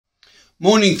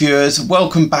Morning viewers,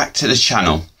 welcome back to the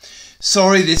channel.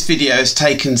 Sorry this video has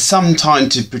taken some time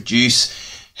to produce,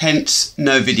 hence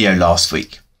no video last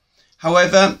week.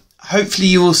 However, hopefully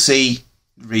you will see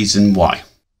the reason why.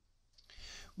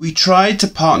 We tried to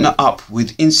partner up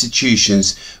with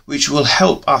institutions which will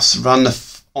help us run the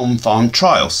on-farm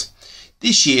trials.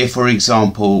 This year, for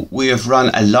example, we have run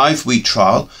a live wheat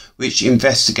trial which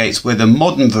investigates whether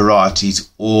modern varieties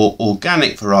or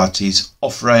organic varieties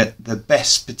offer the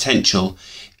best potential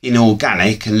in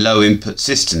organic and low input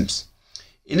systems.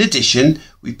 In addition,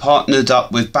 we partnered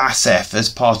up with BASF as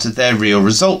part of their Real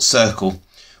Results Circle.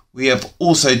 We have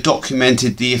also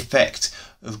documented the effect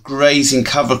of grazing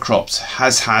cover crops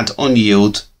has had on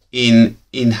yield in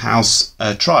in-house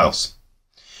trials.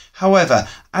 However,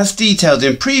 as detailed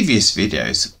in previous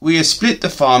videos, we have split the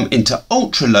farm into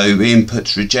ultra-low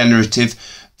input regenerative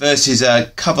versus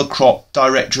a cover crop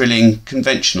direct drilling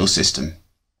conventional system.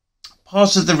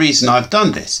 Part of the reason I've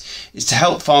done this is to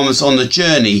help farmers on the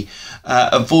journey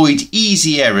avoid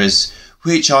easy errors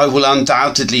which I will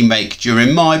undoubtedly make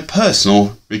during my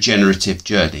personal regenerative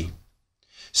journey.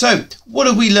 So, what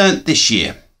have we learnt this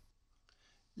year?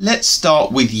 Let's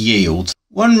start with yield.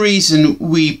 One reason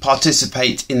we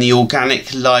participate in the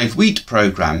Organic Live Wheat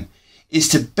programme is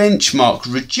to benchmark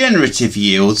regenerative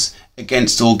yields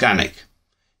against organic.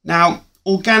 Now,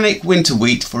 organic winter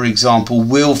wheat, for example,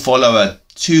 will follow a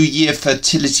 2-year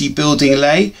fertility building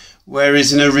lay,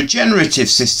 whereas in a regenerative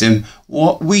system,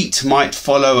 wheat might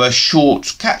follow a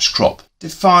short catch crop,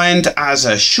 defined as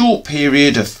a short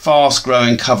period of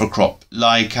fast-growing cover crop,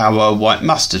 like our white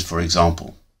mustard, for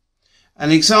example. An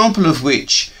example of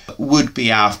which would be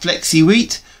our flexi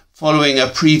wheat following a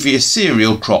previous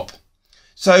cereal crop.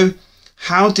 So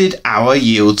how did our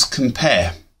yields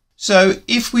compare? So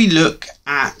if we look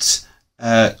at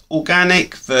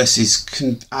organic versus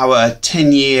our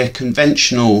 10-year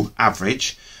conventional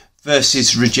average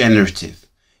versus regenerative.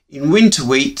 In winter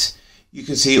wheat, you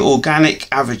can see organic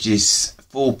averages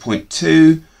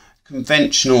 4.2,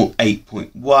 conventional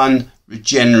 8.1,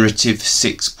 regenerative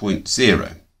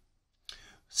 6.0.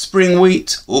 Spring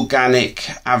wheat, organic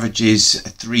averages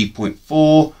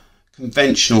 3.4,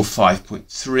 conventional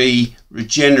 5.3,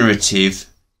 regenerative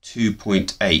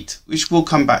 2.8, which we'll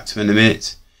come back to in a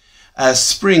minute.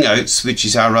 Spring oats, which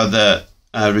is our other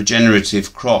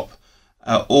regenerative crop,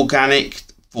 organic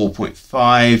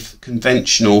 4.5,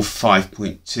 conventional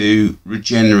 5.2,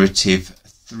 regenerative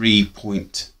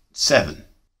 3.7.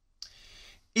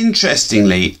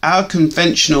 Interestingly, our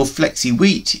conventional flexi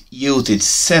wheat yielded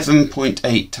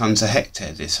 7.8 tonnes a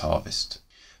hectare this harvest.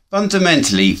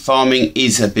 Fundamentally, farming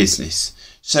is a business,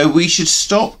 so we should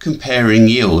stop comparing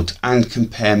yield and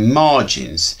compare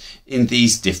margins in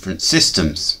these different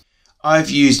systems. I've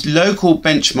used local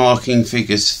benchmarking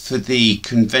figures for the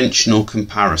conventional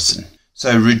comparison.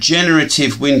 So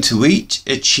regenerative winter wheat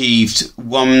achieved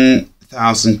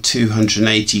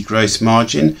 1,280 gross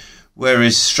margin,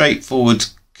 whereas straightforward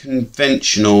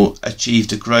conventional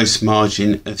achieved a gross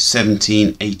margin of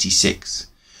 1786.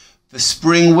 For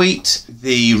spring wheat,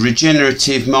 the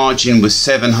regenerative margin was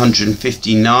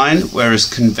 759, whereas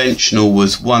conventional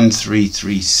was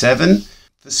 1337.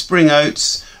 For spring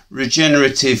oats,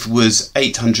 regenerative was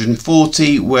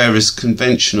 840, whereas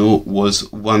conventional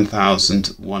was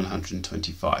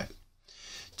 1125.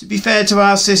 To be fair to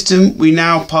our system, we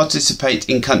now participate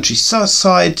in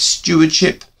countryside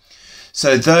stewardship,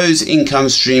 so those income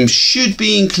streams should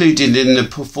be included in the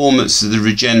performance of the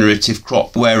regenerative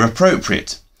crop where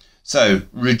appropriate. So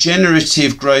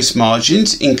regenerative gross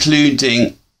margins,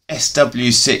 including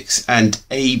SW6 and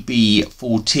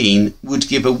AB14, would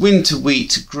give a winter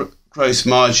wheat gross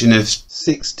margin of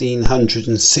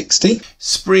 1,660,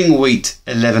 spring wheat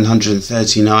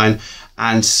 1,139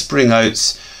 and spring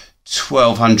oats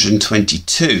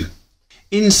 1,222.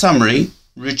 In summary,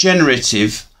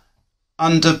 regenerative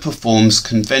underperforms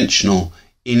conventional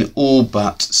in all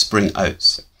but spring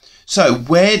oats. So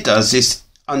where does this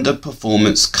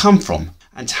underperformance come from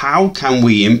and how can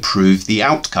we improve the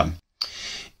outcome?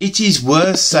 It is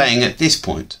worth saying at this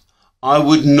point, I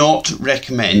would not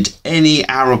recommend any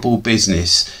arable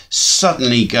business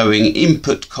suddenly going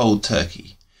input cold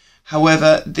turkey.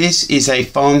 However, this is a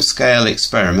farm scale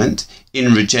experiment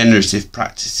in regenerative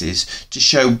practices to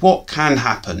show what can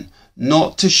happen,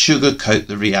 not to sugarcoat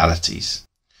the realities.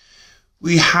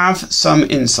 We have some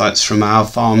insights from our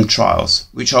farm trials,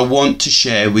 which I want to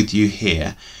share with you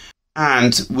here,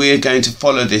 and we're going to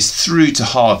follow this through to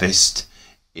harvest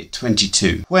at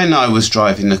 22. When I was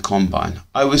driving the combine,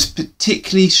 I was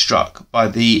particularly struck by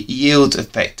the yield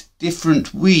effect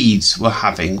different weeds were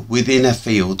having within a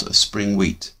field of spring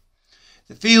wheat.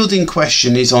 The field in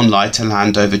question is on lighter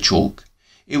land over chalk.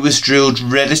 It was drilled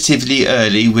relatively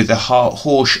early with a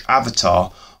Horsch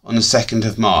Avatar on the 2nd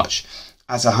of March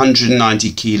at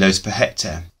 190 kilos per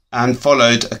hectare, and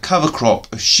followed a cover crop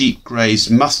of sheep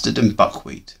grazed mustard and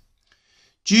buckwheat.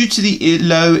 Due to the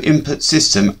low input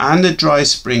system and the dry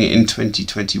spring in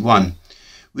 2021,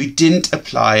 we didn't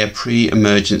apply a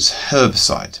pre-emergence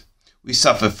herbicide. We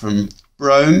suffer from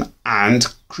brome and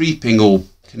creeping or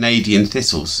Canadian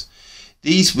thistles.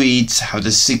 These weeds had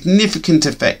a significant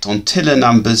effect on tiller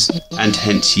numbers and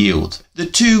hence yield. The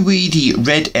two weedy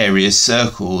red areas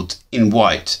circled in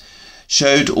white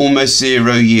showed almost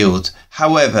zero yield.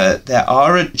 However, there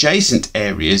are adjacent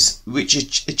areas which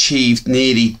achieved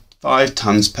nearly 5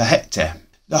 tonnes per hectare.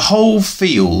 The whole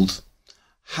field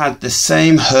had the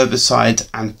same herbicide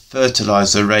and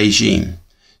fertiliser regime.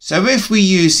 So if we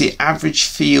use the average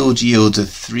field yield of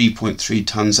 3.3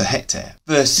 tonnes a hectare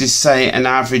versus say an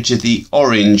average of the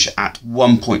orange at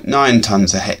 1.9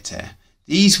 tonnes a hectare,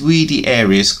 these weedy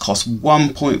areas cost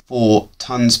 1.4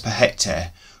 tonnes per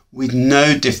hectare with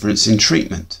no difference in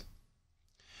treatment.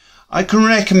 I can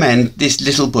recommend this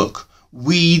little book,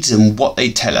 Weeds and What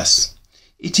They Tell Us.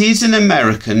 It is an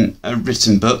American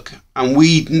written book, and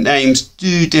weed names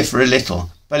do differ a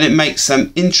little, but it makes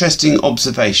some interesting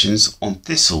observations on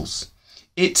thistles.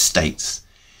 It states,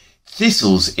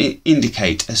 thistles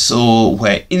indicate a soil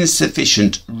where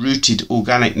insufficient rooted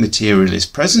organic material is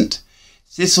present.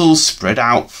 Thistles spread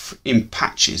out in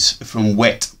patches from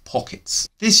wet pockets.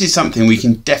 This is something we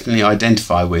can definitely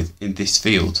identify with in this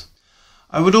field.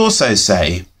 I would also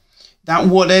say that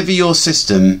whatever your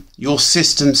system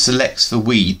selects for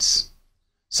weeds.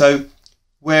 So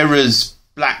whereas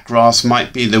black grass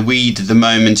might be the weed of the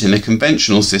moment in a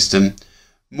conventional system,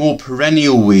 more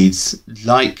perennial weeds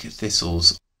like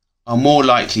thistles are more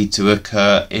likely to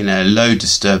occur in a low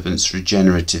disturbance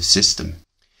regenerative system.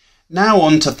 Now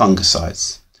on to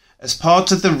fungicides. As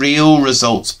part of the Real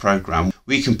Results programme,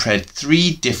 we compared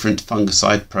 3 different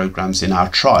fungicide programmes in our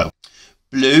trial.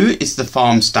 Blue is the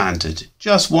farm standard,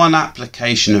 just one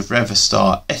application of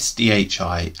Revastar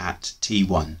SDHI at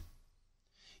T1.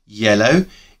 Yellow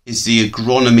is the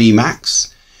Agronomy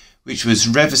Max, which was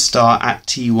Revastar at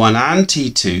T1 and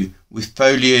T2 with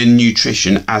foliar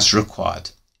nutrition as required.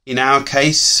 In our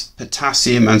case,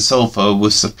 potassium and sulphur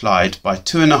was supplied by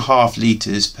 2.5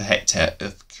 litres per hectare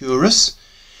of Curus.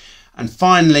 And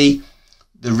finally,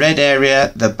 the red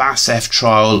area, the BASF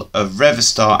trial of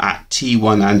Revastar at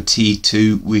T1 and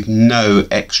T2 with no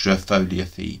extra foliar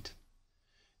feed.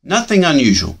 Nothing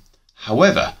unusual.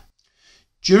 However,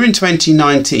 during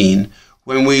 2019,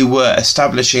 when we were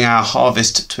establishing our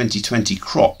Harvest 2020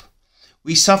 crop,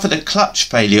 we suffered a clutch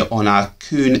failure on our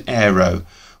Kuhn Aero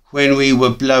when we were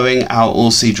blowing our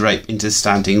oilseed rape into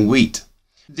standing wheat.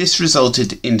 This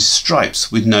resulted in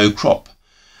stripes with no crop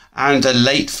and a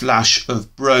late flash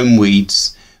of brome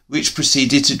weeds which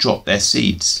proceeded to drop their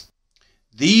seeds.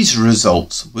 These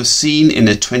results were seen in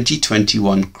a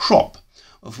 2021 crop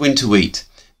of winter wheat.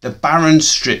 The barren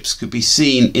strips could be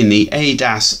seen in the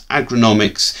ADAS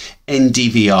Agronomics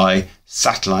NDVI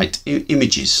satellite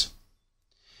images.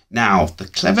 Now, the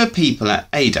clever people at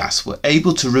ADAS were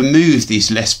able to remove these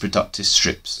less productive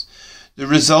strips, the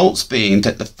results being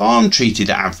that the farm treated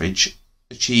average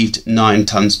achieved 9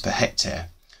 tonnes per hectare.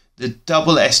 The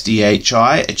double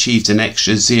SDHI achieved an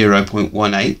extra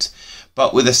 0.18,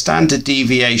 but with a standard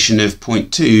deviation of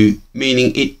 0.2,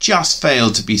 meaning it just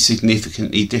failed to be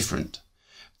significantly different.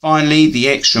 Finally, the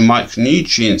extra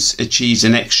micronutrients achieved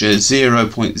an extra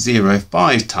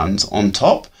 0.05 tonnes on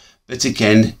top, but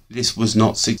again, this was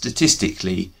not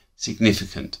statistically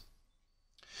significant.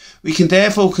 We can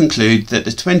therefore conclude that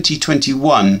the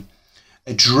 2021,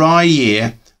 a dry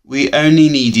year, we only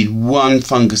needed 1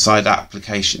 fungicide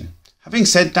application. Having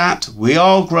said that, we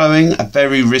are growing a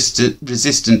very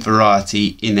resistant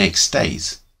variety in egg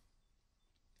stays.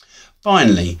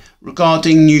 Finally,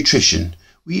 regarding nutrition,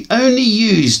 we only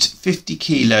used 50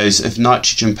 kilos of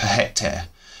nitrogen per hectare,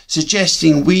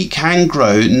 suggesting we can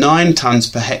grow 9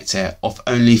 tonnes per hectare off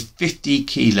only 50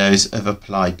 kilos of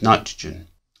applied nitrogen.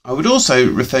 I would also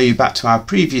refer you back to our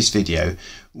previous video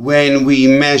when we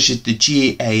measured the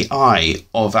GAI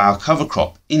of our cover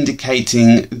crop,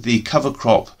 indicating the cover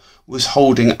crop was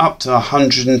holding up to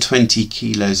 120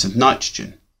 kilos of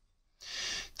nitrogen.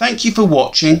 Thank you for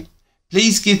watching.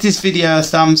 Please give this video a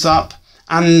thumbs up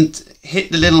and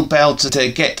hit the little bell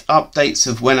to get updates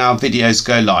of when our videos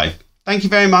go live. Thank you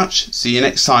very much. See you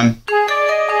next time.